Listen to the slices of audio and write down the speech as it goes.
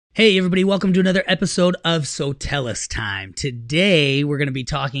Hey everybody, welcome to another episode of SoTellUs time. Today we're going to be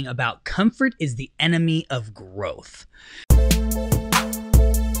talking about comfort is the enemy of growth.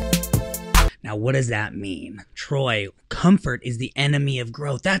 Now, what does that mean? Troy, comfort is the enemy of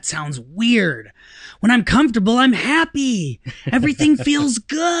growth. That sounds weird. When I'm comfortable, I'm happy. Everything feels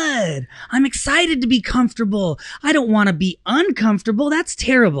good. I'm excited to be comfortable. I don't want to be uncomfortable. That's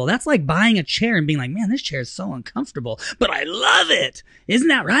terrible. That's like buying a chair and being like, man, this chair is so uncomfortable, but I love it. Isn't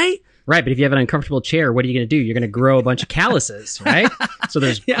that right? Right, but if you have an uncomfortable chair, what are you going to do? You're going to grow a bunch of calluses, right? So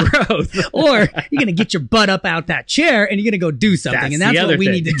there's growth. Or you're going to get your butt up out that chair and you're going to go do something. That's what we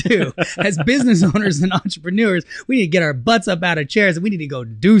need to do. As business owners and entrepreneurs, we need to get our butts up out of chairs and we need to go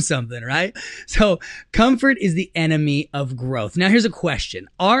do something, right? So comfort is the enemy of growth. Now, here's a question.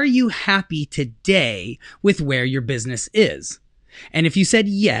 Are you happy today with where your business is? And if you said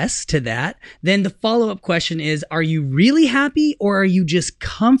yes to that, then the follow-up question is, are you really happy or are you just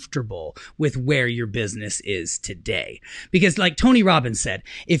comfortable with where your business is today? Because like Tony Robbins said,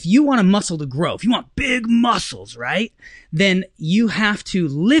 if you want a muscle to grow, if you want big muscles, right, then you have to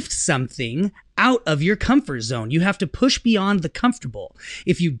lift something out of your comfort zone. You have to push beyond the comfortable.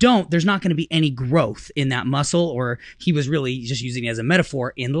 If you don't, there's not going to be any growth in that muscle, or he was really just using it as a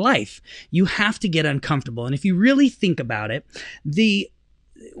metaphor in life. You have to get uncomfortable. And if you really think about it,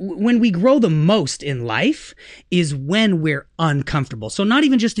 when we grow the most in life is when we're uncomfortable. So not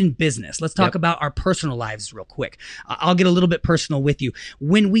even just in business. Let's talk about our personal lives real quick. I'll get a little bit personal with you.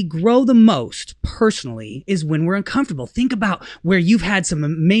 When we grow the most personally is when we're uncomfortable. Think about where you've had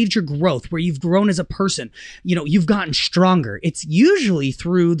some major growth, where you've grown as a person. You know, you've gotten stronger. It's usually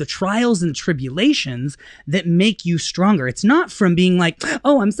through the trials and tribulations that make you stronger. It's not from being like,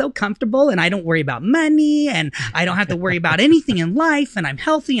 oh, I'm so comfortable and I don't worry about money and I don't have to worry about anything in life and I'm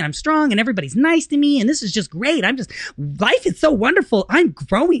healthy and I'm strong and everybody's nice to me and this is just great. Life is so wonderful. I'm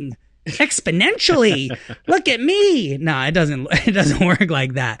growing exponentially. Look at me. No, it doesn't work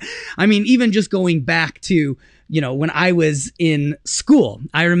like that. I mean, even just going back to, when I was in school,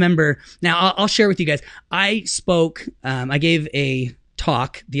 I remember, now I'll share with you guys, I gave a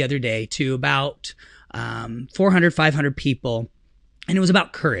talk the other day to about 400, 500 people. And it was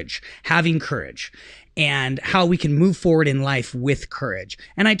about courage, having courage, and how we can move forward in life with courage.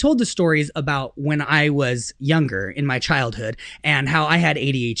 And I told the stories about when I was younger in my childhood and how I had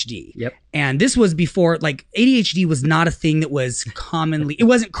ADHD. Yep. And this was before, like, ADHD was not a thing that was commonly, it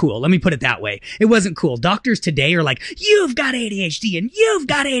wasn't cool. Let me put it that way. It wasn't cool. Doctors today are like, you've got ADHD and you've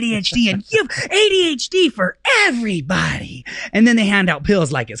got ADHD and you've ADHD for everybody. And then they hand out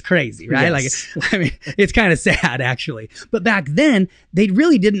pills like it's crazy, right? Yes. Like, I mean, it's kind of sad actually. But back then, they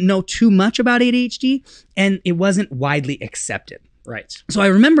really didn't know too much about ADHD and it wasn't widely accepted. Right. So I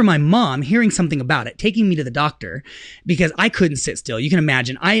remember my mom hearing something about it, taking me to the doctor because I couldn't sit still. You can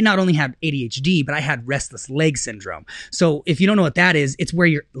imagine I not only had ADHD, but I had restless leg syndrome. So if you don't know what that is, it's where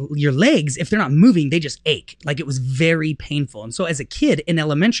your legs, if they're not moving, they just ache. Like it was very painful. And so as a kid in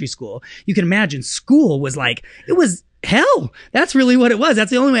elementary school, you can imagine school was like, it was hell. That's really what it was. That's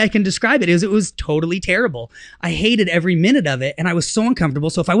the only way I can describe it. It was totally terrible. I hated every minute of it and I was so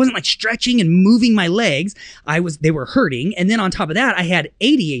uncomfortable. So if I wasn't like stretching and moving my legs, they were hurting. And then on top of that, I had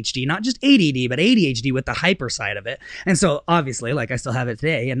ADHD, not just ADD, but ADHD with the hyper side of it. And so obviously, like I still have it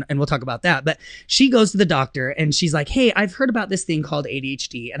today and we'll talk about that. But she goes to the doctor and she's like, hey, I've heard about this thing called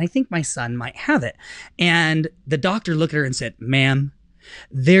ADHD and I think my son might have it. And the doctor looked at her and said, ma'am,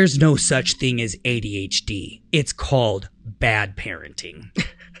 there's no such thing as ADHD. It's called bad parenting.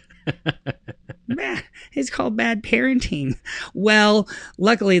 It's called bad parenting. Well,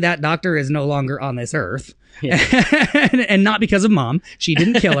 luckily that doctor is no longer on this earth. Yeah. And not because of mom. She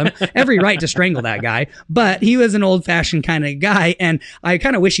didn't kill him. Every right to strangle that guy. But he was an old-fashioned kind of guy. And I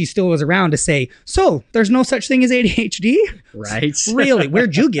kind of wish he still was around to say, so there's no such thing as ADHD? Right. Really?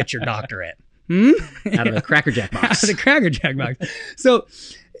 Where'd you get your doctorate? Out of the Cracker Jack box. Out of the Cracker Jack box. So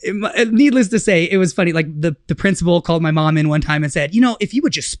needless to say, it was funny. Like the principal called my mom in one time and said, if you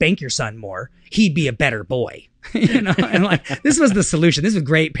would just spank your son more, he'd be a better boy. And like, this was the solution. This was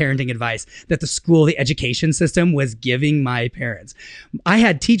great parenting advice that the education system was giving my parents. I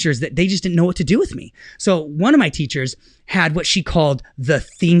had teachers that they just didn't know what to do with me. So one of my teachers had what she called the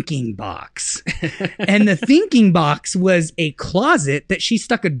thinking box. And the thinking box was a closet that she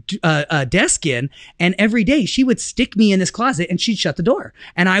stuck a desk in. And every day she would stick me in this closet and she'd shut the door.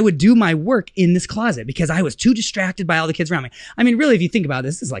 And I would do my work in this closet because I was too distracted by all the kids around me. I mean, really, if you think about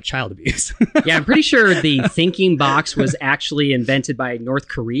this is like child abuse. Yeah, I'm pretty sure the thinking box was actually invented by North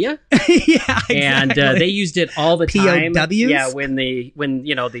Korea. Yeah, exactly. And they used it all the time. POWs? Yeah, when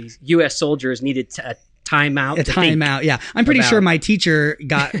the U.S. soldiers needed timeout. A timeout. Yeah. I'm pretty sure my teacher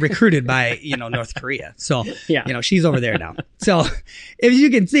got recruited by, North Korea. So, she's over there now. So if you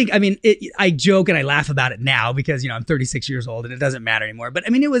can think, I mean, I joke and I laugh about it now because, I'm 36 years old and it doesn't matter anymore. But I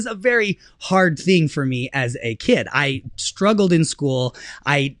mean, it was a very hard thing for me as a kid. I struggled in school.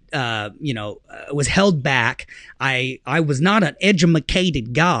 I was held back. I was not an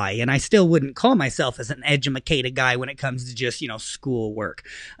educated guy, and I still wouldn't call myself as an educated guy when it comes to just, school work.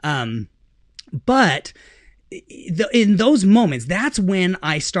 But in those moments, that's when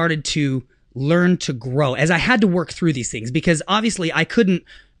I started to learn to grow as I had to work through these things, because obviously I couldn't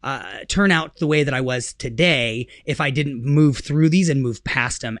turn out the way that I was today if I didn't move through these and move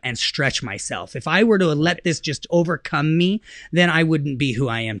past them and stretch myself. If I were to let this just overcome me, then I wouldn't be who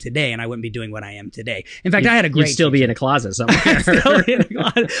I am today, and I wouldn't be doing what I am today. In fact, I had a great You'd still be in a closet somewhere.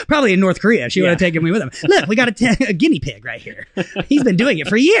 Probably in North Korea. She would have taken me with him. Look, we got a guinea pig right here. He's been doing it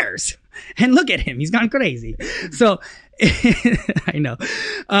for years. And look at him. He's gone crazy. So I know.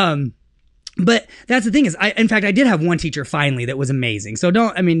 But that's the thing is, in fact, I did have one teacher finally that was amazing. So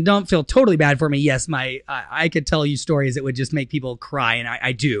don't feel totally bad for me. Yes, I could tell you stories that would just make people cry. And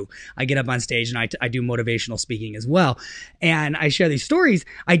I do. I get up on stage and I do motivational speaking as well. And I share these stories.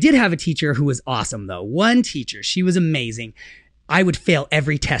 I did have a teacher who was awesome though. One teacher, she was amazing. I would fail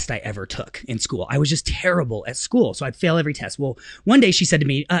every test I ever took in school. I was just terrible at school. So I'd fail every test. Well, one day she said to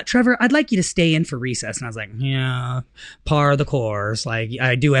me, Trevor, I'd like you to stay in for recess. And I was like, yeah, par of the course. Like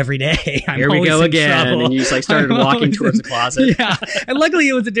I do every day. Here we go again. Trouble. And you just started walking towards the closet. Yeah. And luckily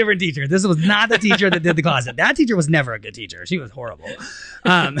it was a different teacher. This was not the teacher that did the closet. That teacher was never a good teacher. She was horrible.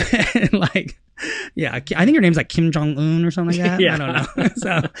 Yeah, I think her name's like Kim Jong-un or something like that. Yeah. I don't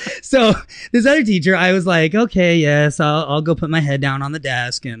know. So this other teacher, I was like, okay, yes, I'll go put my head down on the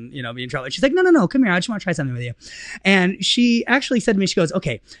desk and, be in trouble. She's like, no, come here. I just want to try something with you. And she actually said to me, she goes,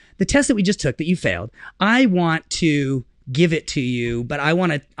 okay, the test that we just took that you failed, I want to give it to you, but I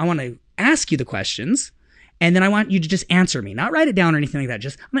want to ask you the questions. And then I want you to just answer me, not write it down or anything like that.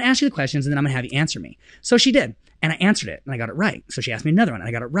 Just, I'm going to ask you the questions and then I'm going to have you answer me. So she did. And I answered it and I got it right. So she asked me another one and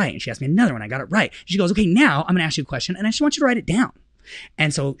I got it right. And she asked me another one and I got it right. She goes, okay, now I'm going to ask you a question and I just want you to write it down.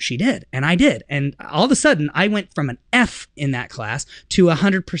 And so she did. And I did. And all of a sudden I went from an F in that class to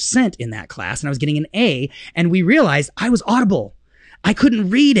 100% in that class. And I was getting an A. And we realized I was audible. I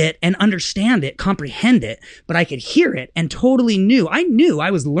couldn't read it and understand it, comprehend it, but I could hear it and totally knew. I knew I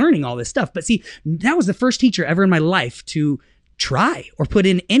was learning all this stuff. But see, that was the first teacher ever in my life to try or put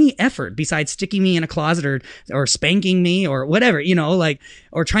in any effort besides sticking me in a closet or spanking me or whatever,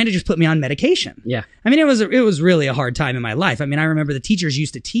 or trying to just put me on medication. Yeah. I mean, it was really a hard time in my life. I mean, I remember the teachers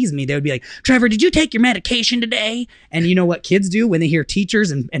used to tease me. They would be like, Trevor, did you take your medication today? And you know what kids do when they hear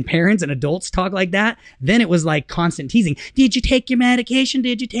teachers and parents and adults talk like that? Then it was like constant teasing. Did you take your medication?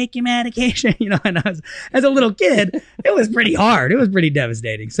 Did you take your medication? And as a little kid, it was pretty hard. It was pretty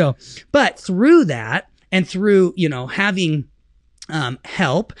devastating. So, but through that and through, having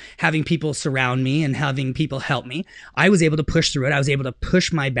help, having people surround me and having people help me, I was able to push through it. I was able to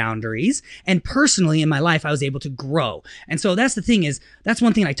push my boundaries. And personally in my life, I was able to grow. And so that's the thing is, that's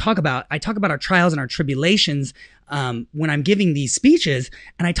one thing I talk about. I talk about our trials and our tribulations when I'm giving these speeches,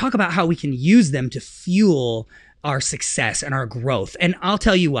 and I talk about how we can use them to fuel our success and our growth. And I'll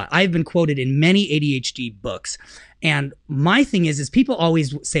tell you what, I've been quoted in many ADHD books. And my thing is people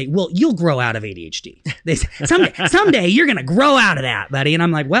always say, well, you'll grow out of ADHD. They say, someday you're going to grow out of that, buddy. And I'm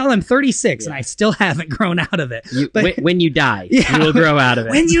like, well, I'm 36 and I still haven't grown out of it. But when you die, you will grow out of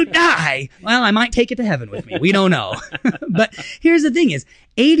it. When you die, well, I might take it to heaven with me. We don't know. But here's the thing is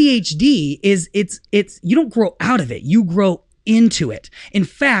ADHD is you don't grow out of it. You grow into it. In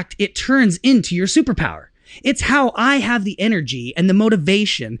fact, it turns into your superpower. It's how I have the energy and the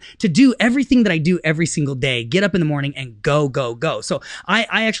motivation to do everything that I do every single day, get up in the morning and go, go, go. So I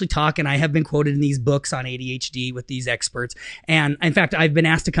actually talk, and I have been quoted in these books on ADHD with these experts. And in fact, I've been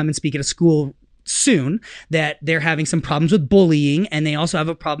asked to come and speak at a school soon that they're having some problems with bullying, and they also have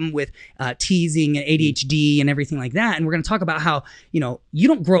a problem with teasing and ADHD and everything like that. And we're going to talk about how, you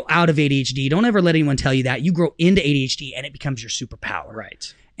don't grow out of ADHD. Don't ever let anyone tell you that. You grow into ADHD and it becomes your superpower.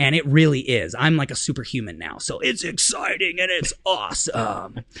 Right. And it really is. I'm like a superhuman now. So it's exciting and it's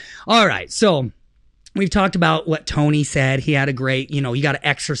awesome. All right. So we've talked about what Tony said. He had a great, you got to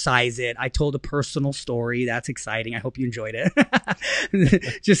exercise it. I told a personal story. That's exciting. I hope you enjoyed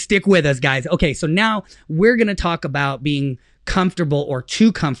it. Just stick with us, guys. Okay. So now we're going to talk about being comfortable or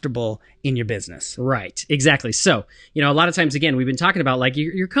too comfortable in your business. Right. Exactly. So, a lot of times, again, we've been talking about like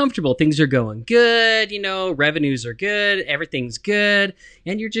you're comfortable. Things are going good. Revenues are good. Everything's good.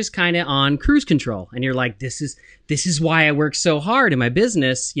 And you're just kind of on cruise control. And you're like, this is why I work so hard in my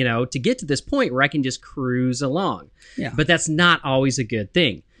business, to get to this point where I can just cruise along. Yeah. But that's not always a good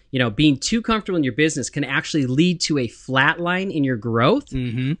thing. Being too comfortable in your business can actually lead to a flat line in your growth,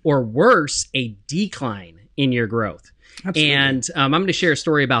 or worse, a decline in your growth. Absolutely. And I'm going to share a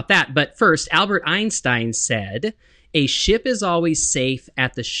story about that. But first, Albert Einstein said, "A ship is always safe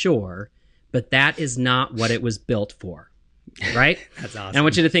at the shore, but that is not what it was built for." Right? That's awesome. And I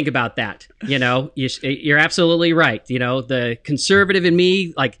want you to think about that. You're absolutely right. The conservative in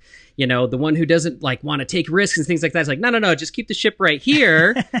me, like, the one who doesn't like want to take risks and things like that, is like, no, just keep the ship right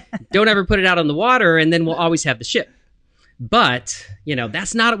here. Don't ever put it out on the water, and then we'll always have the ship. But,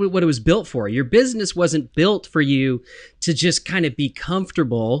 that's not what it was built for. Your business wasn't built for you to just kind of be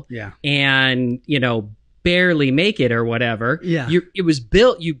comfortable and, barely make it or whatever. Yeah. You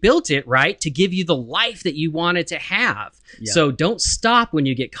built it, right, to give you the life that you wanted to have. Yeah. So don't stop when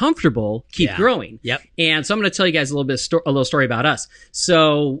you get comfortable, keep growing. Yep. And so I'm going to tell you guys a little story about us.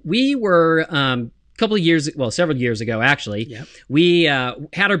 So we were, several years ago, actually, we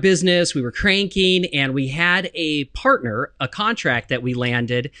had our business, we were cranking, and we had a partner, a contract that we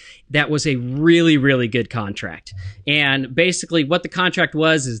landed that was a really, really good contract. And basically what the contract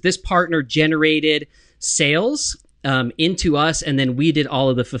was is this partner generated sales into us, and then we did all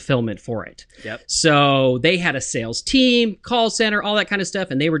of the fulfillment for it. Yep. So they had a sales team, call center, all that kind of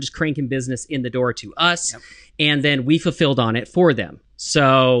stuff, and they were just cranking business in the door to us. Yep. And then we fulfilled on it for them.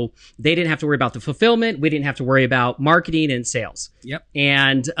 So they didn't have to worry about the fulfillment. We didn't have to worry about marketing and sales. Yep.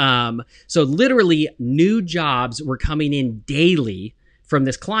 And so literally new jobs were coming in daily from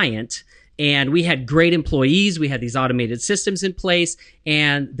this client. And we had great employees. We had these automated systems in place.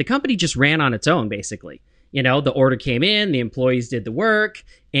 And the company just ran on its own, basically. The order came in, the employees did the work,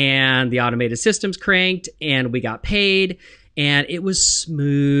 and the automated systems cranked, and we got paid. And it was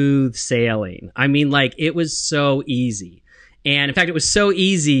smooth sailing. I mean, like, it was so easy. And in fact, it was so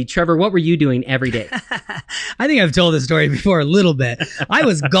easy. Trevor, what were you doing every day? I think I've told this story before a little bit. I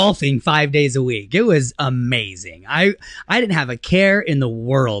was golfing 5 days a week. It was amazing. I didn't have a care in the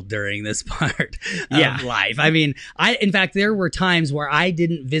world during this part of life. I mean, in fact, there were times where I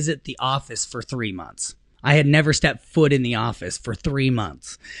didn't visit the office for 3 months. I had never stepped foot in the office for 3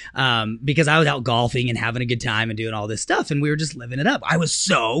 months because I was out golfing and having a good time and doing all this stuff. And we were just living it up. I was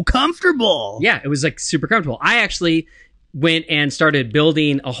so comfortable. Yeah, it was like super comfortable. I actually went and started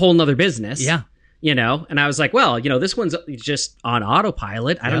building a whole nother business. Yeah. And I was like, well, this one's just on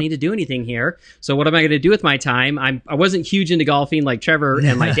autopilot. I don't need to do anything here. So what am I going to do with my time? I wasn't huge into golfing like Trevor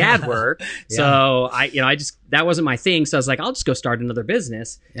and my dad were. So that wasn't my thing. So I was like, I'll just go start another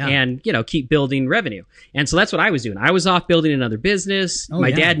business and, keep building revenue. And so that's what I was doing. I was off building another business.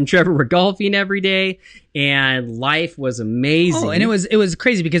 My dad and Trevor were golfing every day, and life was amazing. Oh, and it was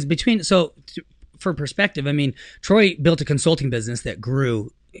crazy because for perspective, I mean, Troy built a consulting business that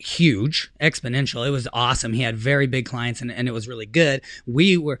grew huge, exponential. It was awesome. He had very big clients and it was really good.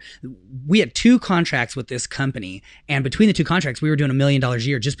 We had 2 contracts with this company, and between the 2 contracts, we were doing $1 million a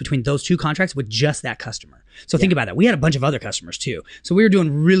year just between those 2 contracts with just that customer. So think about that. We had a bunch of other customers too. So we were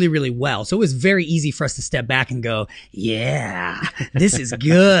doing really, really well. So it was very easy for us to step back and go, yeah, this is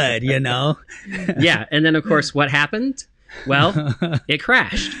good, Yeah. And then of course, what happened? Well, it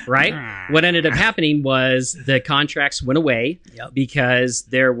crashed, right? What ended up happening was the contracts went away because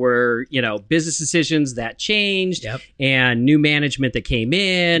there were, business decisions that changed and new management that came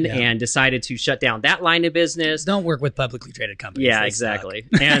in and decided to shut down that line of business. Don't work with publicly traded companies. Yeah, exactly.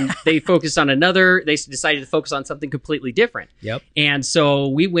 And they decided to focus on something completely different. Yep. And so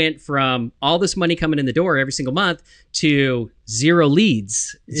we went from all this money coming in the door every single month to 0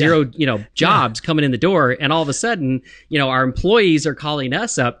 leads, 0, jobs coming in the door. And all of a sudden, our employees are calling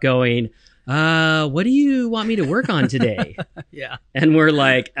us up going, what do you want me to work on today? Yeah. And we're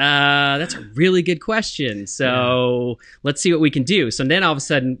like, that's a really good question. So let's see what we can do. So then all of a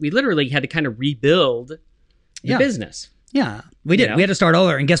sudden we literally had to kind of rebuild the business. Yeah, we did. We had to start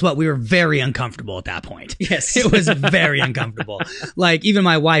over. And guess what? We were very uncomfortable at that point. Yes. It was very uncomfortable. Like, even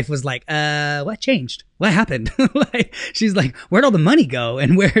my wife was like, what changed? What happened? She's like, where'd all the money go?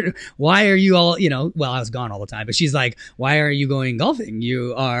 And why are you all, well, I was gone all the time, but she's like, why are you going golfing?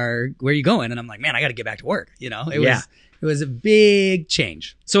 Where are you going? And I'm like, man, I got to get back to work. It was a big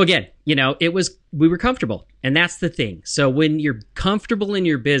change. So again, we were comfortable, and that's the thing. So when you're comfortable in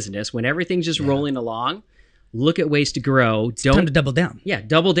your business, when everything's just rolling along, look at ways to grow. It's time to double down. Yeah,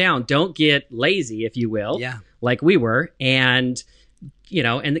 double down. Don't get lazy, if you will. Yeah. Like we were. And, you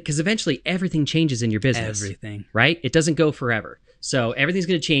know, and because eventually everything changes in your business. Everything. Right? It doesn't go forever. So everything's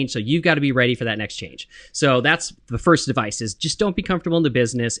going to change. So you've got to be ready for that next change. So that's the first advice is just don't be comfortable in the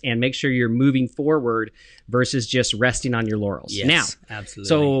business and make sure you're moving forward versus just resting on your laurels. Yes, now, absolutely.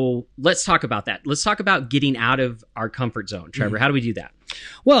 So let's talk about that. Let's talk about getting out of our comfort zone. Trevor, how do we do that?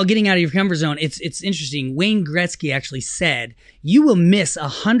 Well, getting out of your comfort zone, it's interesting. Wayne Gretzky actually said, you will miss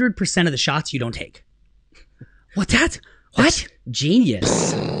 100% of the shots you don't take. What's that? What? That's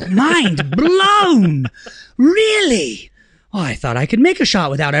genius. Mind blown. Really? Oh, I thought I could make a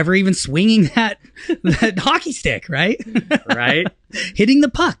shot without ever even swinging that hockey stick, right? Right. Hitting the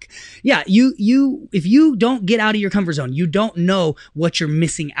puck. Yeah, if you don't get out of your comfort zone, you don't know what you're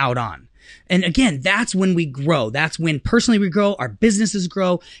missing out on. And again, that's when we grow. That's when personally we grow, our businesses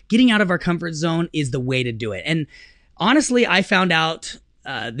grow. Getting out of our comfort zone is the way to do it. And honestly, I found out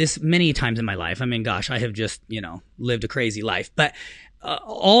this many times in my life. I mean, gosh, I have just, lived a crazy life. But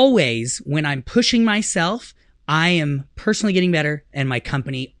always when I'm pushing myself, I am personally getting better, and my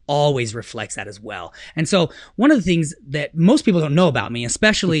company always reflects that as well. And so one of the things that most people don't know about me,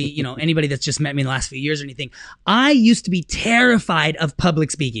 especially, anybody that's just met me in the last few years or anything, I used to be terrified of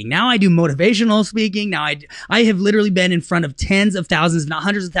public speaking. Now I do motivational speaking. Now I have literally been in front of tens of thousands, not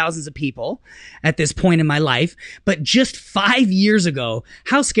hundreds of thousands of people at this point in my life. But just 5 years ago,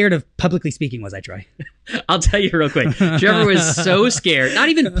 how scared of publicly speaking was I, Troy? I'll tell you real quick. Trevor was so scared, not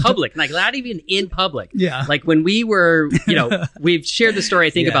even public, not even in public. Yeah. Like when we were, we've shared the story, I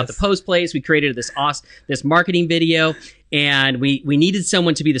think, about the post place. We created this marketing video, and we needed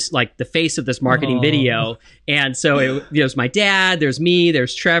someone to be the face of this marketing video. And so it was my dad, there's me,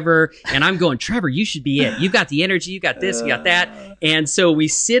 there's Trevor, and I'm going, Trevor, you should be it. You've got the energy, you got this, you got that. And so we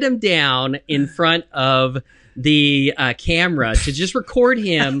sit him down in front of the camera to just record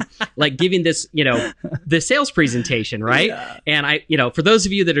him like giving this, the sales presentation, right? Yeah. And I, for those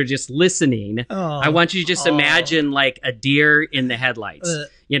of you that are just listening, I want you to just imagine like a deer in the headlights.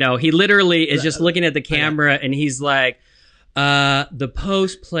 He literally is just looking at the camera and he's like, the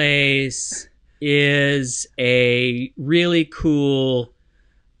post place is a really cool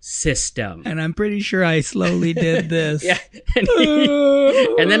system. And I'm pretty sure I slowly did this. Yeah.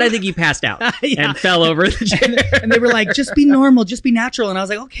 And then I think he passed out and fell over the chair. And they were like, just be normal, just be natural. And I was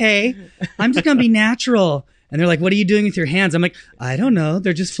like, okay, I'm just going to be natural. And they're like, what are you doing with your hands? I'm like, I don't know.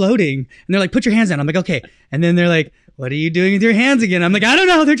 They're just floating. And they're like, put your hands down. I'm like, okay. And then they're like, what are you doing with your hands again? I'm like, I don't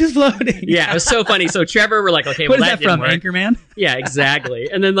know. They're just floating. Yeah, it was so funny. So Trevor, we're like, okay, what well, is that from? Anchorman? Yeah,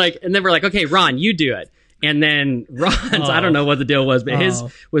 exactly. And then we're like, okay, Ron, you do it. And then Ron's, I don't know what the deal was, but his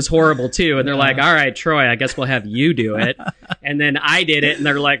was horrible too. And they're like, all right, Troy, I guess we'll have you do it. And then I did it. And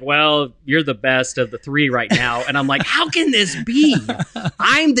they're like, well, you're the best of the three right now. And I'm like, how can this be?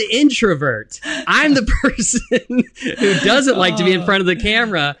 I'm the introvert. I'm the person who doesn't like to be in front of the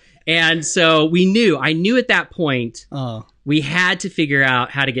camera. And so I knew at that point, we had to figure out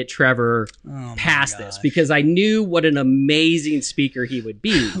how to get Trevor past this, because I knew what an amazing speaker he would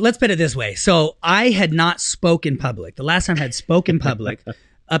be. Let's put it this way. So I had not spoken public. The last time I had spoken public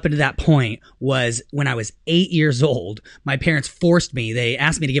up until that point was when I was 8 years old. My parents forced me. They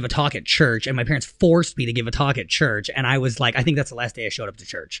asked me to give a talk at church, and my parents forced me to give a talk at church. And I was like, I think that's the last day I showed up to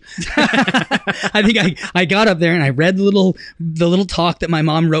church. I think I got up there and I read the little talk that my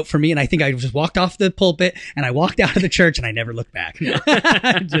mom wrote for me. And I think I just walked off the pulpit and I walked out of the church and I never looked back.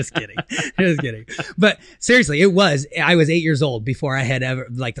 Just kidding. Just kidding. But seriously, I was 8 years old before I had ever,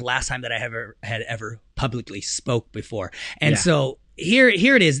 like the last time that I had ever publicly spoke before. And so here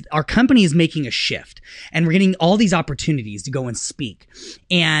it is. Our company is making a shift, and we're getting all these opportunities to go and speak.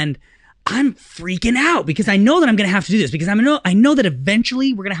 And I'm freaking out because I know that I'm going to have to do this, because I know that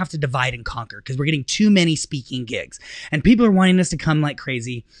eventually we're going to have to divide and conquer, because we're getting too many speaking gigs and people are wanting us to come like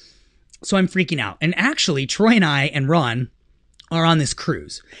crazy. So I'm freaking out. And actually, Troy and I and Ron are on this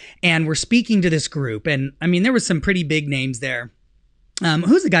cruise, and we're speaking to this group. And I mean, there was some pretty big names there.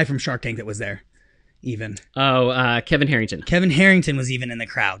 Who's the guy from Shark Tank that was there? Even Kevin Harrington. Kevin Harrington was even in the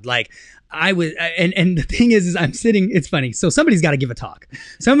crowd. Like I was, and the thing is I'm sitting. It's funny. So somebody's got to give a talk.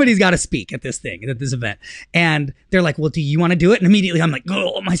 Somebody's got to speak at this event. And they're like, "Well, do you want to do it?" And immediately I'm like,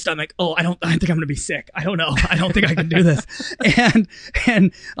 "Oh, my stomach. Oh, I think I'm gonna be sick. I don't know. I don't think I can do this."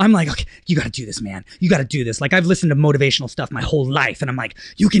 and I'm like, "Okay, you got to do this, man. You got to do this." Like I've listened to motivational stuff my whole life, and I'm like,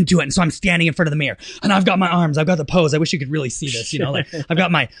 "You can do it." And so I'm standing in front of the mirror, and I've got my arms. I've got the pose. I wish you could really see this. Like I've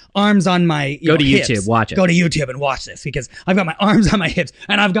got my arms on my go to hips. YouTube, watch it. Go to YouTube and watch this because I've got my arms on my hips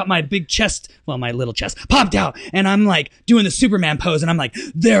and I've got my big chest, well, my little chest popped out. And I'm like doing the Superman pose. And I'm like,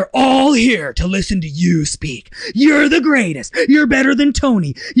 they're all here to listen to you speak. You're the greatest. You're better than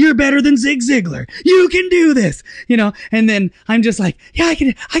Tony. You're better than Zig Ziglar. You can do this, you know? And then I'm just like, yeah, I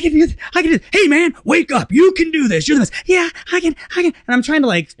can do this. Hey man, wake up. You can do this. You're the best. Yeah, I can. And I'm trying to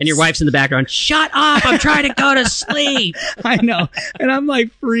like. And your wife's in the background. Shut up. I'm trying to go to sleep. I know. And I'm like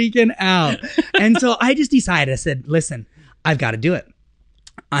freaking out. And so I just decided, I said, listen, I've got to do it.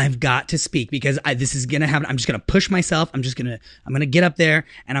 I've got to speak because this is going to happen. I'm just going to push myself. I'm going to get up there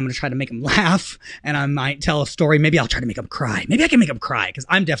and I'm going to try to make them laugh. And I might tell a story. Maybe I'll try to make them cry. Maybe I can make them cry because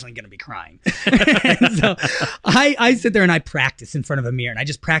I'm definitely going to be crying. And so I sit there and I practice in front of a mirror and I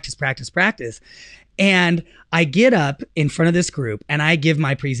just practice. And I get up in front of this group and I give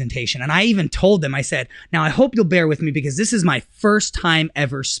my presentation. And I even told them, I said, now I hope you'll bear with me because this is my first time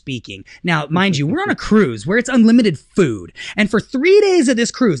ever speaking. Now, mind you, we're on a cruise where it's unlimited food. And for 3 days of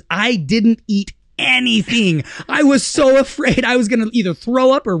this cruise, I didn't eat anything. I was so afraid I was going to either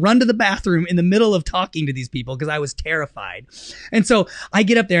throw up or run to the bathroom in the middle of talking to these people because I was terrified. And so I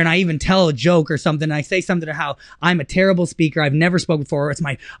get up there and I even tell a joke or something. And I say something to how I'm a terrible speaker. I've never spoken before. It's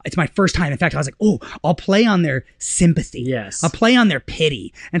my first time. In fact, I was like, oh, I'll play on their sympathy. Yes. I'll play on their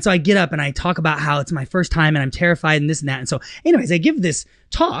pity. And so I get up and I talk about how it's my first time and I'm terrified and this and that. And so anyways, I give this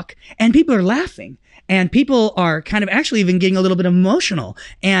talk and people are laughing and people are kind of actually even getting a little bit emotional.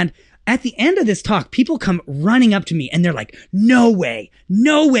 And at the end of this talk, people come running up to me and they're like, no way,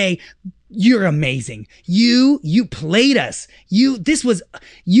 you're amazing. You played us. You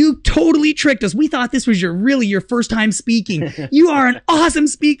totally tricked us. We thought this was your first time speaking. You are an awesome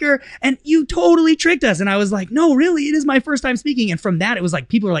speaker and you totally tricked us. And I was like, no, really, it is my first time speaking. And from that, it was like,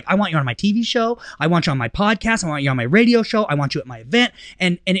 people are like, I want you on my TV show. I want you on my podcast. I want you on my radio show. I want you at my event.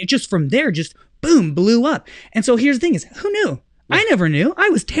 And it just from there, just boom, blew up. And so here's the thing is, who knew? I never knew. I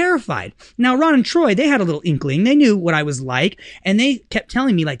was terrified. Now, Ron and Troy, they had a little inkling. They knew what I was like. And they kept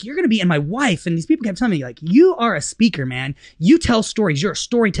telling me, like, you're going to be, and my wife, and these people kept telling me, like, you are a speaker, man. You tell stories. You're a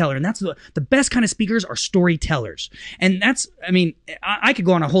storyteller. And that's the best kind of speakers are storytellers. And that's, I mean, I could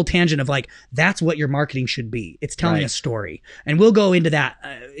go on a whole tangent of like, that's what your marketing should be. It's telling a story. And we'll go into that.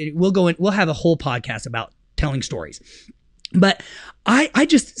 We'll have a whole podcast about telling stories. But I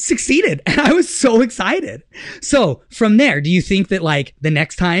just succeeded and I was so excited. So from there, do you think that like the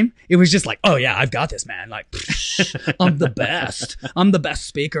next time it was just like, oh yeah, I've got this, man. Like, I'm the best. I'm the best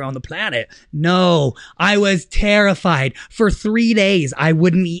speaker on the planet. No, I was terrified. For 3 days, I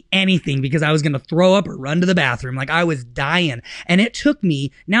wouldn't eat anything because I was going to throw up or run to the bathroom. Like I was dying. And it took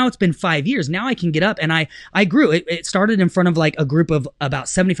me, now it's been 5 years. Now I can get up and I grew. It started in front of like a group of about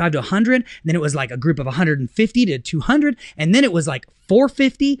 75 to 100. And then it was like a group of 150 to 200. And then it was like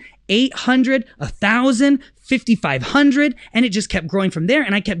 450, 800, 1,000, 5,500. And it just kept growing from there.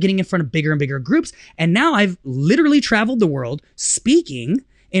 And I kept getting in front of bigger and bigger groups. And now I've literally traveled the world speaking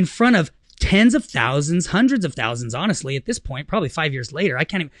in front of tens of thousands, hundreds of thousands, honestly, at this point, probably 5 years later.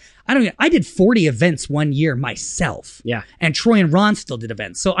 I did 40 events 1 year myself. Yeah. And Troy and Ron still did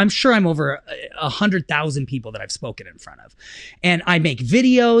events. So I'm sure I'm over 100,000 people that I've spoken in front of. And I make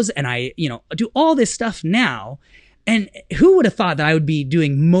videos and I, do all this stuff now. And who would have thought that I would be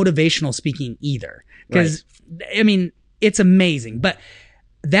doing motivational speaking either? Because, I mean, it's amazing. But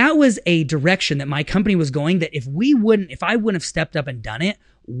that was a direction that my company was going that if I wouldn't have stepped up and done it,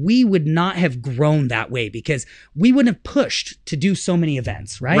 we would not have grown that way because we wouldn't have pushed to do so many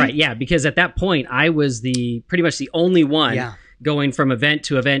events, right? Right, yeah, because at that point, I was pretty much the only one going from event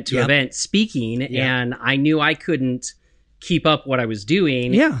to event to event speaking, and I knew I couldn't keep up what I was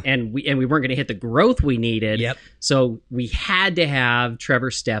doing, and we weren't going to hit the growth we needed. Yep. So we had to have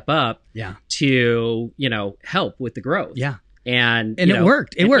Trevor step up to, help with the growth. Yeah. And it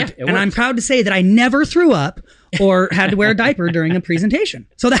worked. It worked. And I'm proud to say that I never threw up or had to wear a diaper during a presentation.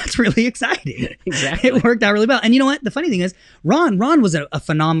 So that's really exciting. Exactly. It worked out really well. And you know what? The funny thing is, Ron was a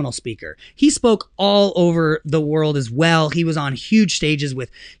phenomenal speaker. He spoke all over the world as well. He was on huge stages with,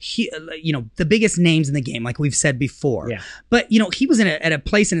 the biggest names in the game, like we've said before. Yeah. But, he was at a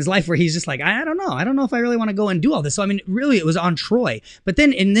place in his life where he's just like, I don't know. I don't know if I really want to go and do all this. So, I mean, really, it was on Troy. But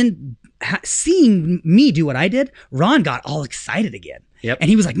then seeing me do what I did, Ron got all excited again. Yep. And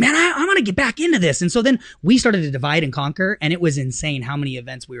he was like, man, I want to get back into this. And so then we started to divide and conquer, and it was insane how many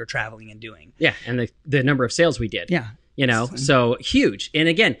events we were traveling and doing. Yeah, and the number of sales we did. Yeah. So huge. And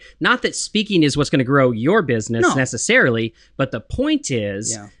again, not that speaking is what's going to grow your business necessarily, but the point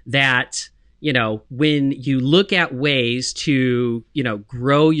is that, when you look at ways to,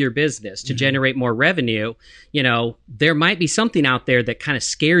 grow your business, to generate more revenue, there might be something out there that kind of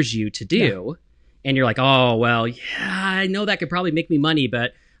scares you to do. and you're like, oh, well, yeah, I know that could probably make me money,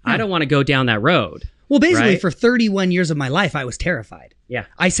 but I don't want to go down that road. Well, basically, for 31 years of my life, I was terrified. Yeah.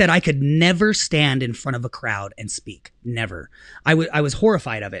 I said I could never stand in front of a crowd and speak. Never. I was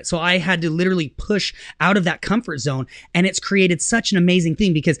horrified of it. So I had to literally push out of that comfort zone. And it's created such an amazing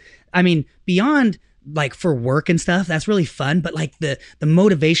thing because, I mean, beyond like for work and stuff, that's really fun. But like the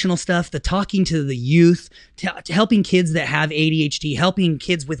motivational stuff, the talking to the youth, to helping kids that have ADHD, helping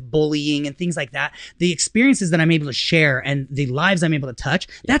kids with bullying and things like that, the experiences that I'm able to share and the lives I'm able to touch,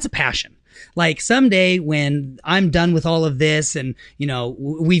 that's a passion. Like someday when I'm done with all of this and, you know,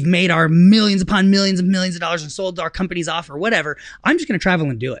 we've made our millions upon millions of dollars and sold our companies off or whatever, I'm just going to travel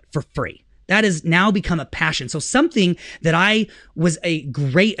and do it for free. That has now become a passion. So something that I was a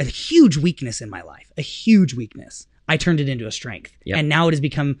huge weakness in my life, a huge weakness, I turned it into a strength. Yep. And now it has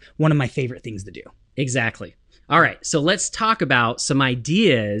become one of my favorite things to do. Exactly. All right. So let's talk about some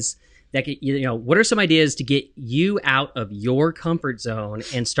ideas that, you know, what are some ideas to get you out of your comfort zone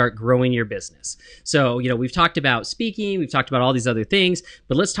and start growing your business? So, you know, we've talked about speaking, we've talked about all these other things,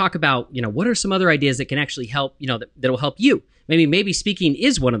 but let's talk about, you know, what are some other ideas that can actually help, you know, that will help you? Maybe speaking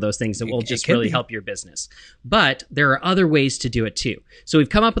is one of those things that will just really help your business. But there are other ways to do it too. So we've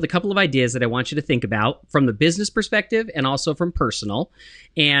come up with a couple of ideas that I want you to think about from the business perspective and also from personal.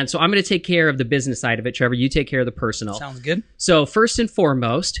 And so I'm going to take care of the business side of it. Trevor, you take care of the personal. Sounds good. So first and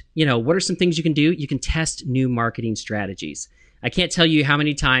foremost, you know, what are some things you can do? You can test new marketing strategies. I can't tell you how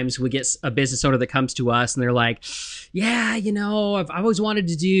many times we get a business owner that comes to us and they're like, yeah, you know, I've always wanted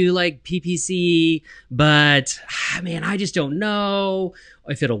to do like PPC, but man, I just don't know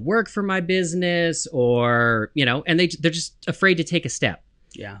if it'll work for my business or, you know, and they're just afraid to take a step.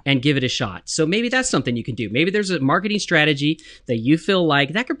 Yeah. And give it a shot. So maybe that's something you can do. Maybe there's a marketing strategy that you feel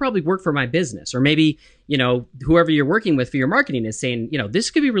like that could probably work for my business. Or maybe, you know, whoever you're working with for your marketing is saying, you know,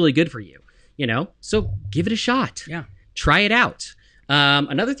 this could be really good for you, you know, so give it a shot. Yeah. Try it out.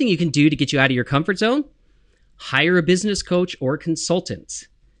 Another thing you can do to get you out of your comfort zone, hire a business coach or consultant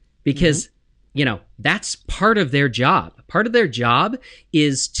because, you know, that's part of their job. Part of their job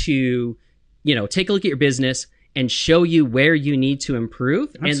is to, you know, take a look at your business and show you where you need to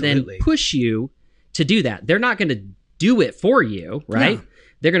improve. Absolutely. And then push you to do that. They're not going to do it for you, right? Yeah.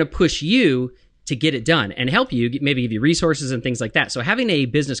 They're going to push you to get it done and help you, maybe give you resources and things like that. So having a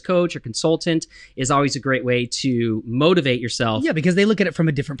business coach or consultant is always a great way to motivate yourself. Yeah, because they look at it from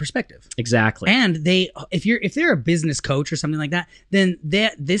a different perspective. Exactly. And if they're a business coach or something like that, then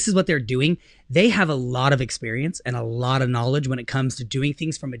this is what they're doing. They have a lot of experience and a lot of knowledge when it comes to doing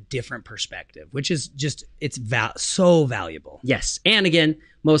things from a different perspective, which is just, so valuable. Yes. And again,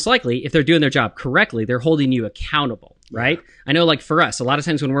 most likely, if they're doing their job correctly, they're holding you accountable, right? Yeah. I know, like for us, a lot of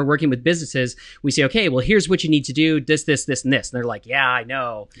times when we're working with businesses, we say, okay, well, here's what you need to do, this, and this. And they're like, yeah, I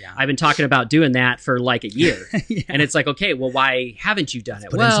know. Yeah. I've been talking about doing that for like a year. Yeah. And it's like, okay, well, why haven't you done it?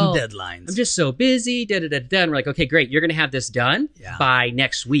 Put in some deadlines. I'm just so busy, And we're like, okay, great. You're going to have this done by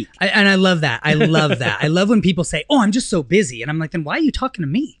next week. And I love that. I love that. I love when people say, oh, I'm just so busy. And I'm like, then why are you talking to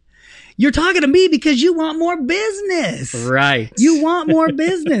me? You're talking to me because you want more business. Right. You want more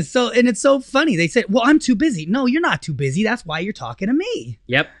business. So, and it's so funny. They say, well, I'm too busy. No, you're not too busy. That's why you're talking to me.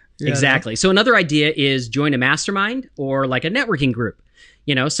 Yep. Yeah, exactly. So another idea is join a mastermind or like a networking group.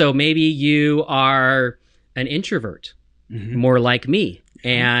 You know, so maybe you are an introvert, more like me.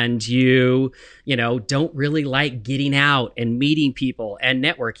 And you know, don't really like getting out and meeting people and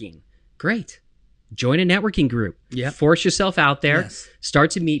networking. Great. Join a networking group. Yep. Force yourself out there. Yes.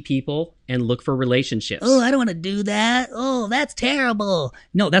 Start to meet people and look for relationships. Oh, I don't want to do that. Oh, that's terrible.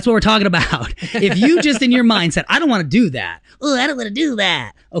 No, that's what we're talking about. If you just in your mind said, I don't want to do that. Oh, I don't want to do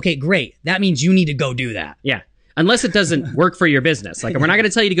that. Okay, great. That means you need to go do that. Yeah. Unless it doesn't work for your business. Like, we're not going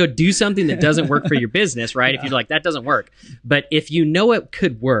to tell you to go do something that doesn't work for your business, right? If you're like, that doesn't work. But if you know it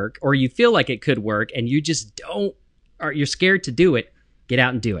could work or you feel like it could work and you just don't, or you're scared to do it, get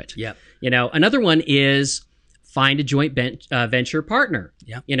out and do it. Yep. You know, another one is find a joint venture partner.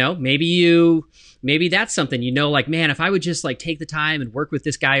 Yeah. You know, maybe that's something, you know, like, man, if I would just like take the time and work with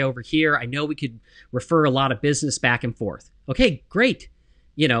this guy over here, I know we could refer a lot of business back and forth. Okay, great.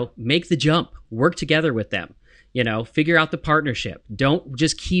 You know, make the jump, work together with them, you know, figure out the partnership. Don't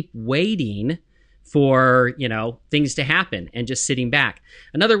just keep waiting for, you know, things to happen and just sitting back.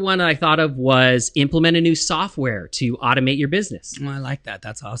 Another one I thought of was implement a new software to automate your business. Oh, I like that.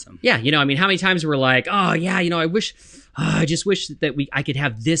 That's awesome. Yeah. You know, I mean, how many times we're like, oh yeah, you know, I just wish that I could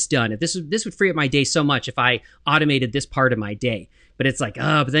have this done. If this would free up my day so much if I automated this part of my day. But it's like,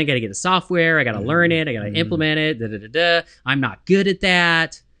 oh, but then I got to get the software. I got to learn it. I got to implement it. I'm not good at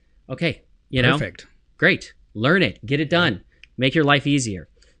that. Okay. You know, perfect. Great. Learn it. Get it done. Make your life easier.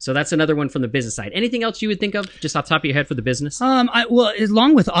 So that's another one from the business side. Anything else you would think of just off the top of your head for the business? Well,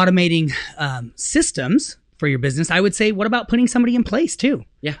 along with automating systems for your business, I would say, what about putting somebody in place too?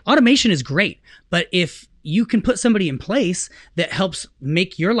 Yeah. Automation is great, but if you can put somebody in place that helps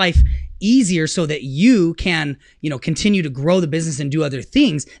make your life easier so that you can, continue to grow the business and do other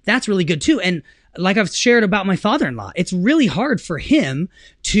things, that's really good too. And like I've shared about my father-in-law, it's really hard for him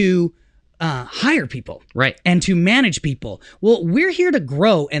to hire people, right, and to manage people. Well, we're here to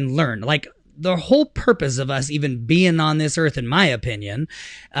grow and learn. Like the whole purpose of us even being on this earth, in my opinion,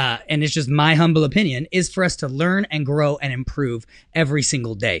 and it's just my humble opinion, is for us to learn and grow and improve every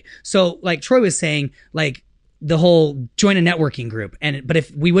single day. So like Troy was saying, like the whole join a networking group. But if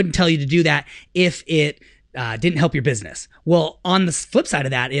we wouldn't tell you to do that if it didn't help your business. Well, on the flip side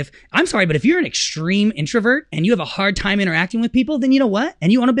of that, if you're an extreme introvert and you have a hard time interacting with people, then you know what?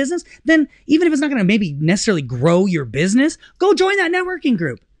 And you own a business, then even if it's not going to maybe necessarily grow your business, go join that networking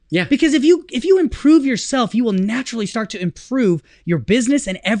group. Yeah. Because if you improve yourself, you will naturally start to improve your business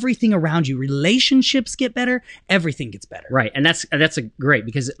and everything around you. Relationships get better, everything gets better. Right. And that's a great,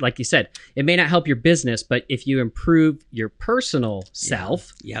 because like you said, it may not help your business, but if you improve your personal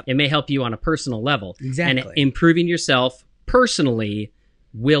self, it may help you on a personal level. Exactly. And improving yourself personally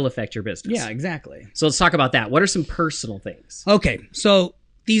will affect your business. Yeah, exactly. So let's talk about that. What are some personal things? Okay. So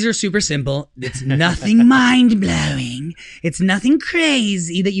these are super simple. It's nothing mind-blowing. It's nothing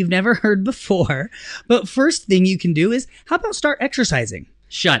crazy that you've never heard before. But first thing you can do is, how about start exercising?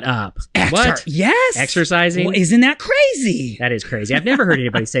 Shut up. What? Yes. Exercising? Well, isn't that crazy? That is crazy. I've never heard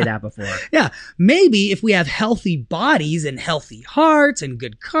anybody say that before. Yeah. Maybe if we have healthy bodies and healthy hearts and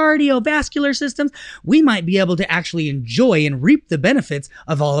good cardiovascular systems, we might be able to actually enjoy and reap the benefits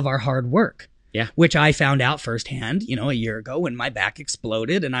of all of our hard work. Yeah. Which I found out firsthand, a year ago when my back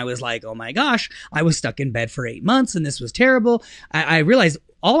exploded and I was like, oh my gosh, I was stuck in bed for 8 months and this was terrible. I realized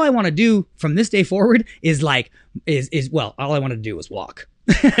all I want to do from this day forward is all I wanted to do was walk.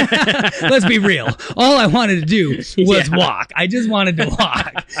 Let's be real. All I wanted to do was walk. I just wanted to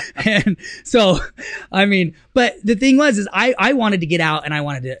walk. And so, but the thing was, I wanted to get out and I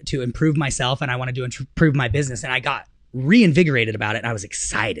wanted to improve myself and I wanted to improve my business, and I got reinvigorated about it. And I was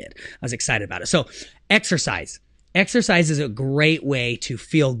excited about it. So exercise is a great way to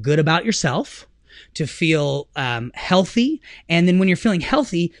feel good about yourself, to feel healthy. And then when you're feeling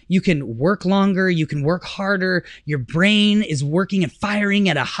healthy, you can work longer, you can work harder, your brain is working and firing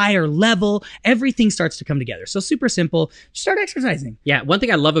at a higher level. Everything starts to come together. So super simple. Start exercising. Yeah. One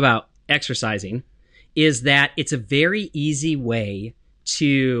thing I love about exercising is that it's a very easy way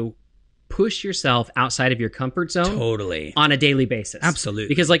to push yourself outside of your comfort zone. Totally. On a daily basis. Absolutely.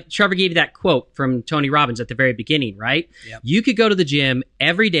 Because like Trevor gave you that quote from Tony Robbins at the very beginning, right? Yep. You could go to the gym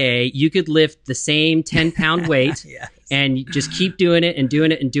every day. You could lift the same 10-pound weight yes. and you just keep doing it and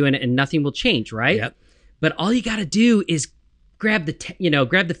doing it and doing it, and nothing will change, right? Yep. But all you got to do is grab the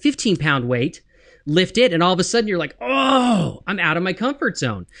 15-pound weight, lift it, and all of a sudden you're like, oh, I'm out of my comfort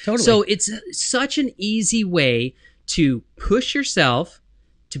zone. Totally. So it's such an easy way to push yourself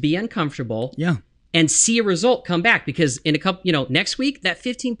to be uncomfortable, and see a result come back, because in a couple, next week, that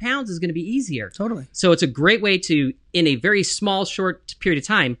 15 pounds is going to be easier. Totally. So it's a great way to, in a very small, short period of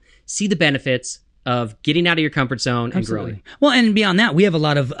time, see the benefits of getting out of your comfort zone and growing. Well, and beyond that, we have a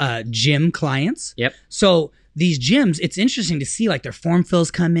lot of gym clients. Yep. So these gyms, it's interesting to see like their form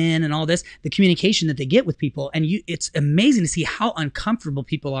fills come in and all this, the communication that they get with people. And it's amazing to see how uncomfortable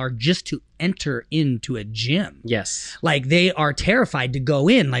people are just to enter into a gym. Yes. Like they are terrified to go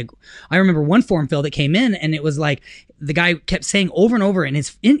in. Like I remember one form fill that came in and it was like, the guy kept saying over and over in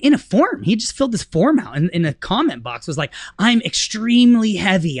a form. He just filled this form out and in a comment box was like, I'm extremely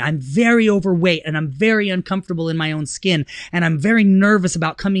heavy. I'm very overweight and I'm very uncomfortable in my own skin. And I'm very nervous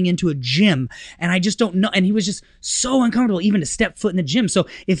about coming into a gym. And I just don't know. And he was just so uncomfortable even to step foot in the gym. So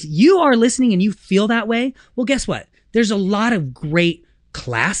if you are listening and you feel that way, well, guess what? There's a lot of great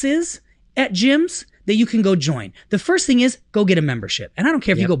classes at gyms that you can go join. The first thing is go get a membership. And I don't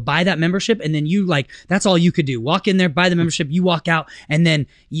care if you go buy that membership and then that's all you could do. Walk in there, buy the membership, you walk out, and then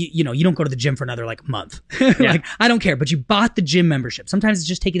you don't go to the gym for another month. Like I don't care, but you bought the gym membership. Sometimes it's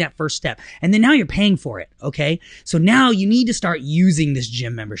just taking that first step. And then now you're paying for it. Okay. So now you need to start using this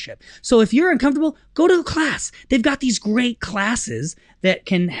gym membership. So if you're uncomfortable, go to a class. They've got these great classes that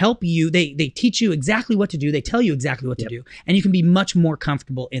can help you. They teach you exactly what to do. They tell you exactly what to do. And you can be much more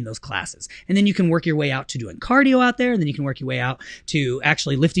comfortable in those classes. And then you can work your way out to doing cardio out there. And then you can work your way out to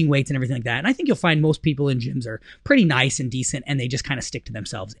actually lifting weights and everything like that. And I think you'll find most people in gyms are pretty nice and decent, and they just kind of stick to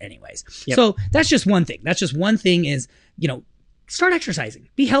themselves anyways. Yep. So that's just one thing. That's just one thing is, start exercising.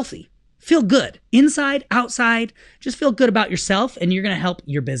 Be healthy. feel good inside, outside. Just feel good about yourself, and you're going to help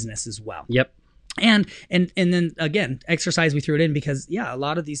your business as well. Yep. And then again, exercise, we threw it in because a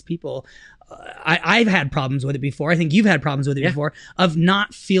lot of these people, I've had problems with it before. I think you've had problems with it before, of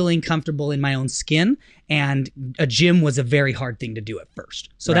not feeling comfortable in my own skin. And a gym was a very hard thing to do at first.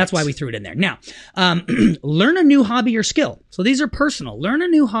 So that's why we threw it in there. Now, learn a new hobby or skill. So these are personal. Learn a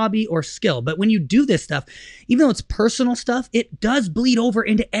new hobby or skill. But when you do this stuff, even though it's personal stuff, it does bleed over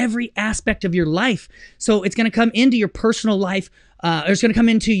into every aspect of your life. So it's going to come into your personal life. It's going to come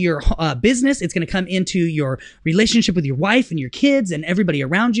into your business. It's going to come into your relationship with your wife and your kids and everybody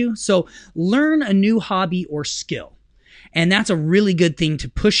around you. So learn a new hobby or skill. And that's a really good thing to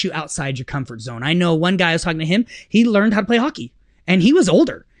push you outside your comfort zone. I know one guy, I was talking to him, he learned how to play hockey, and he was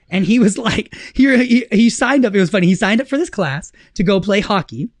older. And he was like, he signed up. It was funny. He signed up for this class to go play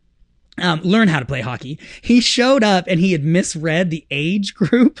hockey. Learn how to play hockey. He showed up and he had misread the age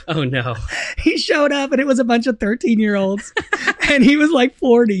group. Oh no. He showed up and it was a bunch of 13-year-olds and he was like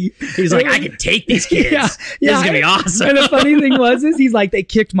 40. He's like, I can take these kids. This is going to be awesome. And the funny thing was, he's like, they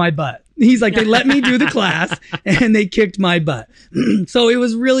kicked my butt. He's like, they let me do the class and they kicked my butt. So it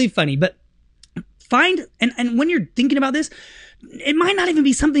was really funny, but and when you're thinking about this, it might not even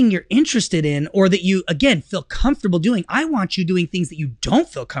be something you're interested in or that you, again, feel comfortable doing. I want you doing things that you don't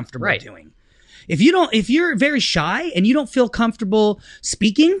feel comfortable doing. If you're very shy and you don't feel comfortable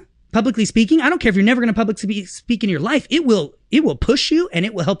publicly speaking, I don't care if you're never going to publicly speak in your life, it will push you and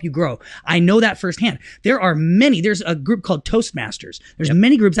it will help you grow. I know that firsthand. There's a group called Toastmasters. There's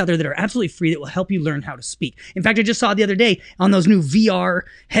many groups out there that are absolutely free that will help you learn how to speak. In fact, I just saw the other day on those new VR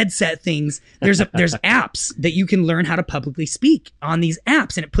headset things, there's apps that you can learn how to publicly speak on these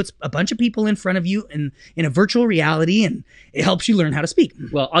apps, and it puts a bunch of people in front of you in a virtual reality, and it helps you learn how to speak.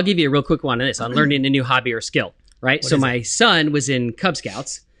 Well, I'll give you a real quick one on this, on learning a new hobby or skill, right? So my son was in Cub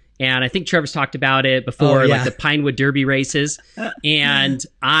Scouts. And I think Trevor's talked about it before, like the Pinewood Derby races. And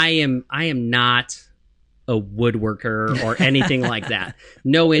I am not a woodworker or anything like that.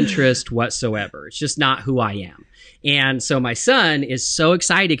 No interest whatsoever. It's just not who I am. And so my son is so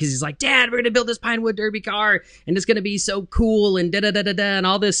excited because he's like, Dad, we're going to build this Pinewood Derby car and it's going to be so cool and da-da-da-da-da and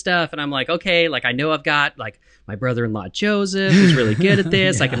all this stuff. And I'm like, okay, like I know I've got like my brother-in-law Joseph who's really good at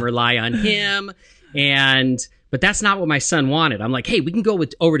this. I can rely on him. But that's not what my son wanted. I'm like, hey, we can go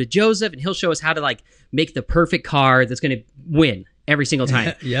over to Joseph and he'll show us how to like make the perfect car that's going to win every single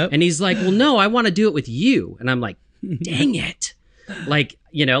time. And he's like, well, no, I want to do it with you. And I'm like, dang it. Like,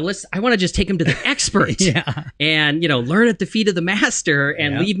 I want to just take him to the expert and, learn at the feet of the master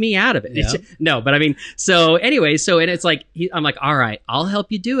and leave me out of it. But I mean, so anyway, and it's like, I'm like, all right, I'll help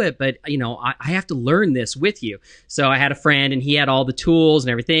you do it. But, I have to learn this with you. So I had a friend and he had all the tools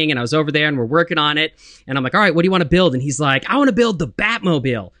and everything. And I was over there and we're working on it. And I'm like, all right, what do you want to build? And he's like, I want to build the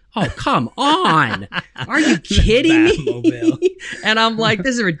Batmobile. Oh, come on. Are you kidding me? And I'm like,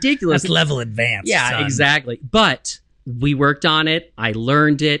 this is ridiculous. That's level advanced. Yeah, son. Exactly. But we worked on it. I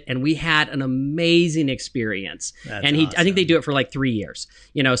learned it, and we had an amazing experience. That's awesome. I think they do it for like 3 years.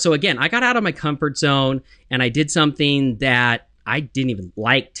 So again, I got out of my comfort zone and I did something that I didn't even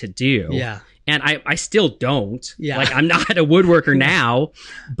like to do. Yeah. And I still don't. Yeah. Like I'm not a woodworker now,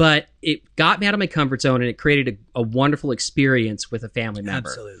 but it got me out of my comfort zone and it created a wonderful experience with a family member.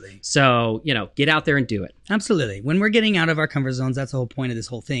 Absolutely. So, get out there and do it. Absolutely. When we're getting out of our comfort zones, that's the whole point of this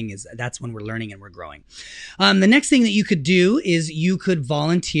whole thing, is that's when we're learning and we're growing. The next thing that you could do is you could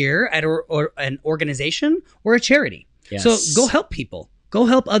volunteer at an organization or a charity. Yes. So go help people. Go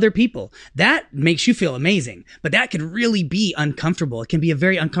help other people. That makes you feel amazing, but that can really be uncomfortable. It can be a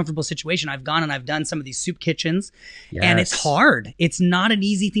very uncomfortable situation. I've gone and I've done some of these soup kitchens and it's hard. It's not an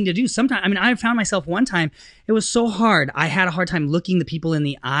easy thing to do. Sometimes, I found myself one time, it was so hard. I had a hard time looking the people in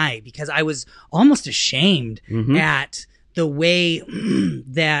the eye because I was almost ashamed at the way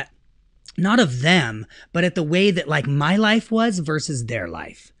that, not of them, but at the way that like my life was versus their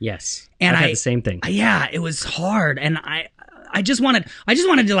life. Yes. And I had the same thing. Yeah, it was hard. And I just wanted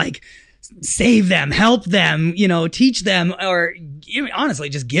to like save them, help them, teach them, or honestly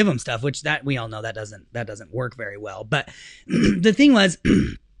just give them stuff, which that we all know that doesn't work very well. But the thing was,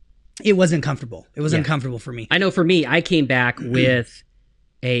 it wasn't comfortable. It was uncomfortable for me. I know for me, I came back with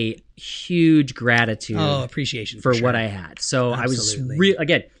a huge gratitude, appreciation for what I had. So absolutely. I was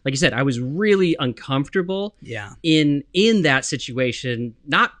again, like you said, I was really uncomfortable in that situation,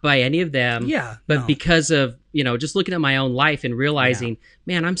 not by any of them, but because of, just looking at my own life and realizing,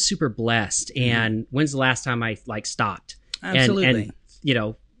 man, I'm super blessed. And when's the last time I like stopped and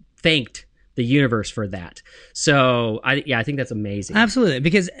thanked the universe for that. So I think that's amazing. Absolutely.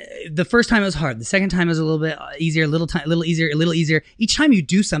 Because the first time it was hard. The second time it was a little bit easier, a little easier. Each time you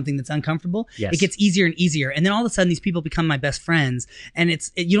do something that's uncomfortable, it gets easier and easier. And then all of a sudden these people become my best friends, and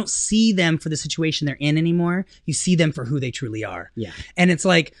you don't see them for the situation they're in anymore. You see them for who they truly are. Yeah. And it's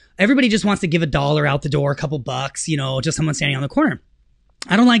like everybody just wants to give $1 out the door, a couple bucks, just someone standing on the corner.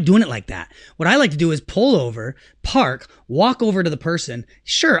 I don't like doing it like that. What I like to do is pull over, park, walk over to the person.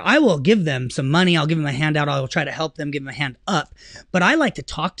 Sure, I will give them some money. I'll give them a handout. I will try to help them, give them a hand up. But I like to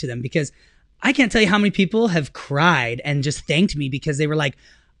talk to them, because I can't tell you how many people have cried and just thanked me because they were like,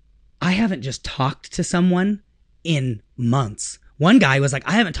 I haven't just talked to someone in months. One guy was like,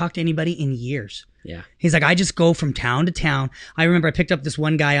 I haven't talked to anybody in years. Yeah. He's like, I just go from town to town. I remember I picked up this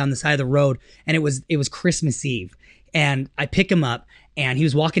one guy on the side of the road, and it was Christmas Eve. And I pick him up, and he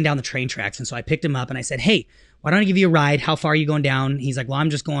was walking down the train tracks. And so I picked him up and I said, hey, why don't I give you a ride? How far are you going down? He's like, well, I'm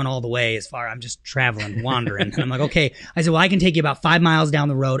just going all the way as far. I'm just traveling, wandering. And I'm like, okay. I said, well, I can take you about 5 miles down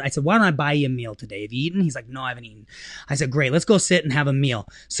the road. I said, why don't I buy you a meal today? Have you eaten? He's like, no, I haven't eaten. I said, great. Let's go sit and have a meal.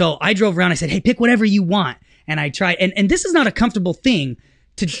 So I drove around. I said, hey, pick whatever you want. And I tried. And this is not a comfortable thing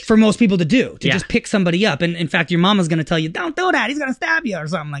for most people to do, to just pick somebody up. And in fact, your mama's going to tell you, don't do that. He's going to stab you or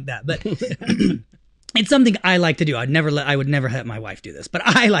something like that. But it's something I like to do. I would never let my wife do this, but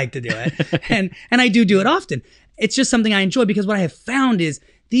I like to do it. and I do it often. It's just something I enjoy, because what I have found is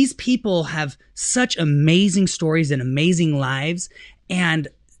these people have such amazing stories and amazing lives, and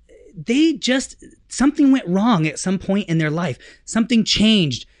something went wrong at some point in their life. Something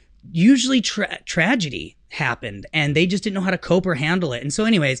changed. Usually tragedy happened, and they just didn't know how to cope or handle it. And so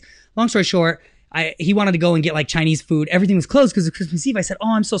anyways, long story short, he wanted to go and get like Chinese food. Everything was closed because of Christmas Eve. I said,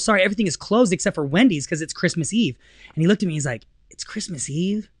 oh, I'm so sorry. Everything is closed except for Wendy's because it's Christmas Eve. And he looked at me. He's like, it's Christmas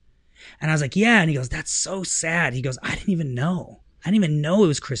Eve? And I was like, yeah. And he goes, that's so sad. He goes, I didn't even know it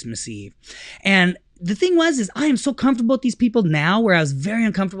was Christmas Eve. And the thing is I am so comfortable with these people now, where I was very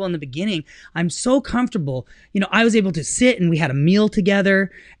uncomfortable in the beginning. I'm so comfortable. I was able to sit and we had a meal together,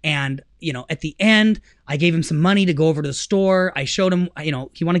 and at the end, I gave him some money to go over to the store. I showed him,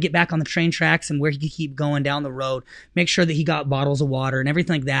 he wanted to get back on the train tracks and where he could keep going down the road, make sure that he got bottles of water and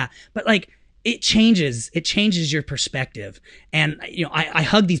everything like that. But it changes your perspective. And, I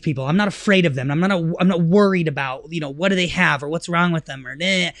hug these people. I'm not afraid of them. I'm not worried about, what do they have or what's wrong with them or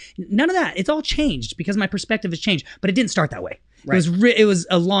none of that. It's all changed because my perspective has changed, but it didn't start that way. Right. It was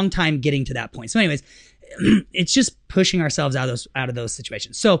a long time getting to that point. So anyways, it's just pushing ourselves out of those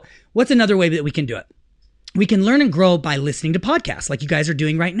situations. So what's another way that we can do it? We can learn and grow by listening to podcasts like you guys are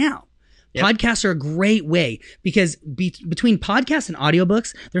doing right now. Yep. Podcasts are a great way, because between podcasts and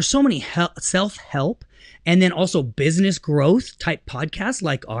audiobooks, there's so many self-help and then also business growth type podcasts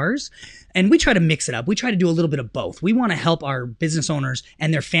like ours. And we try to mix it up. We try to do a little bit of both. We want to help our business owners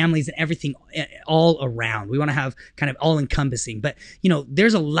and their families and everything all around. We want to have kind of all encompassing. But,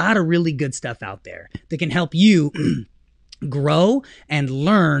 there's a lot of really good stuff out there that can help you grow and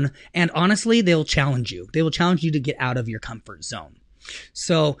learn. And honestly, they'll challenge you. They will challenge you to get out of your comfort zone.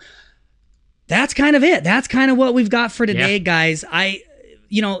 So that's kind of it. That's kind of what we've got for today, guys. I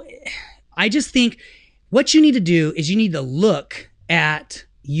just think what you need to do is you need to look at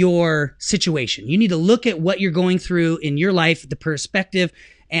your situation. You need to look at what you're going through in your life, the perspective,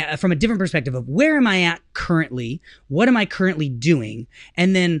 from a different perspective of where am I at currently? What am I currently doing?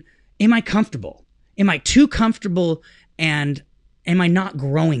 And then, am I comfortable? Am I too comfortable? And am I not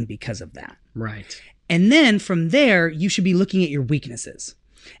growing because of that? Right. And then from there, you should be looking at your weaknesses.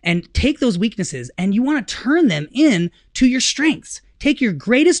 And take those weaknesses and you want to turn them into your strengths. Take your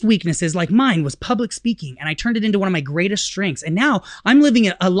greatest weaknesses, like mine was public speaking, and I turned it into one of my greatest strengths. And now I'm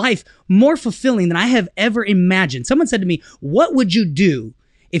living a life more fulfilling than I have ever imagined. Someone said to me, what would you do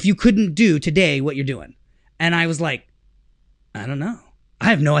if you couldn't do today what you're doing? And I was like, I don't know. I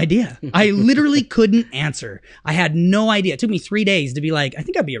have no idea. I literally couldn't answer. I had no idea. It took me 3 days to be like, I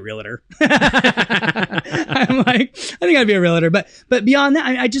think I'd be a realtor. I'm like, I think I'd be a realtor. But beyond that,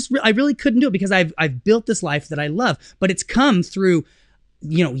 I really couldn't do it because I've built this life that I love. But it's come through,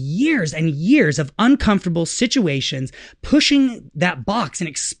 years and years of uncomfortable situations, pushing that box and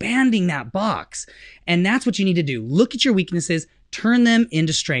expanding that box. And that's what you need to do. Look at your weaknesses, turn them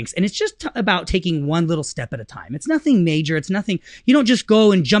into strengths. And it's just about taking one little step at a time. It's nothing major. It's nothing. You don't just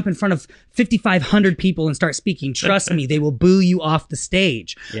go and jump in front of 5,500 people and start speaking. Trust me, they will boo you off the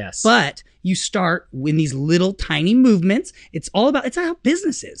stage. Yes. But you start in these little tiny movements. It's how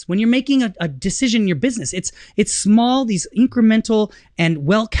business is. When you're making a decision in your business, it's small, these incremental and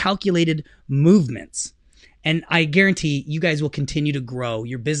well-calculated movements. And I guarantee you guys will continue to grow.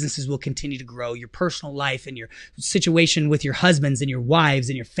 Your businesses will continue to grow. Your personal life and your situation with your husbands and your wives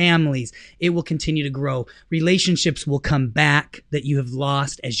and your families, it will continue to grow. Relationships will come back that you have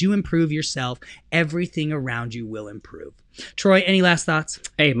lost. As you improve yourself, everything around you will improve. Troy, any last thoughts?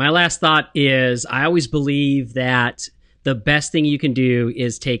 Hey, my last thought is I always believe that the best thing you can do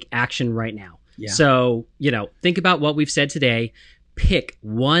is take action right now. Yeah. So, think about what we've said today. Pick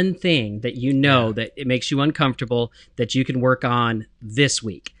one thing that that it makes you uncomfortable that you can work on this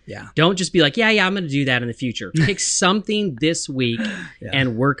week. Yeah. Don't just be like, I'm going to do that in the future. Pick something this week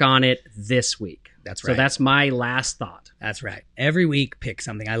and work on it this week. That's right. So that's my last thought. That's right. Every week, pick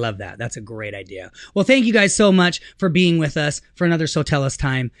something. I love that. That's a great idea. Well, thank you guys so much for being with us for another SoTellUs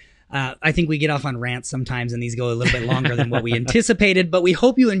time. I think we get off on rants sometimes and these go a little bit longer than what we anticipated, but we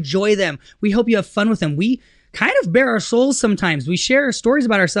hope you enjoy them. We hope you have fun with them. We kind of bare our souls sometimes. We share stories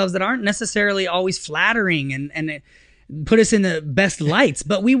about ourselves that aren't necessarily always flattering and put us in the best lights,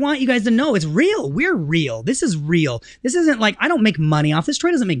 but we want you guys to know it's real. We're real. This is real. This isn't like, I don't make money off this.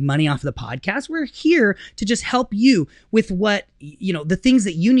 Troy doesn't make money off the podcast. We're here to just help you with what, the things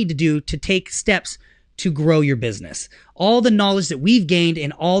that you need to do to take steps to grow your business. All the knowledge that we've gained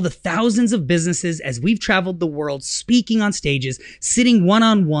in all the thousands of businesses as we've traveled the world, speaking on stages, sitting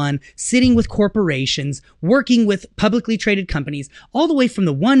one-on-one, sitting with corporations, working with publicly traded companies, all the way from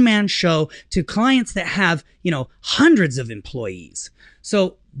the one-man show to clients that have, hundreds of employees.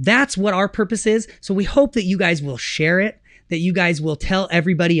 So that's what our purpose is. So we hope that you guys will share it, that you guys will tell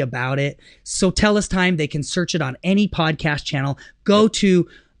everybody about it. SoTellUs time. They can search it on any podcast channel. Go to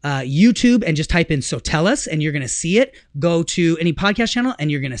YouTube and just type in SoTellUs and you're going to see it. Go to any podcast channel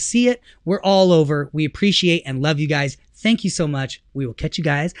and you're going to see it. We're all over. We appreciate and love you guys. Thank you so much. We will catch you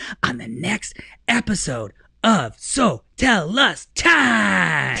guys on the next episode of SoTellUs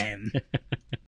time.